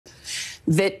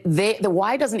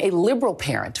why doesn't a liberal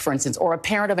parent, for instance, or a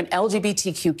parent of an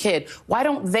LGBTQ kid, why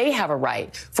don't they have a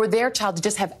right for their child to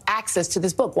just have access to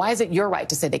this book? Why is it your right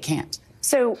to say they can't?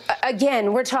 So,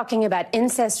 again, we're talking about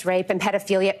incest, rape, and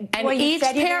pedophilia. And Joy, each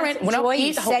parent,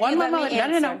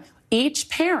 each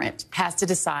parent has to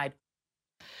decide.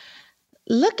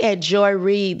 Look at Joy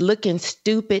Reid looking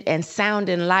stupid and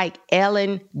sounding like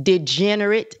Ellen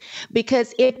DeGenerate.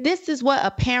 Because if this is what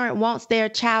a parent wants their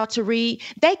child to read,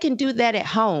 they can do that at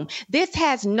home. This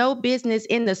has no business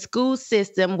in the school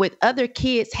system with other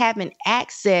kids having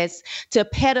access to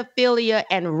pedophilia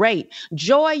and rape.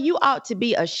 Joy, you ought to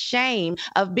be ashamed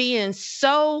of being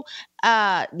so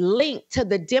linked to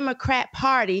the Democrat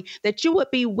Party that you would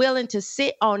be willing to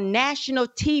sit on national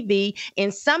TV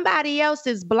in somebody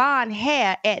else's blonde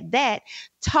hair at that,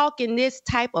 talking this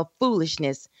type of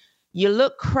foolishness. You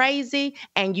look crazy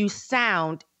and you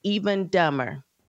sound even dumber.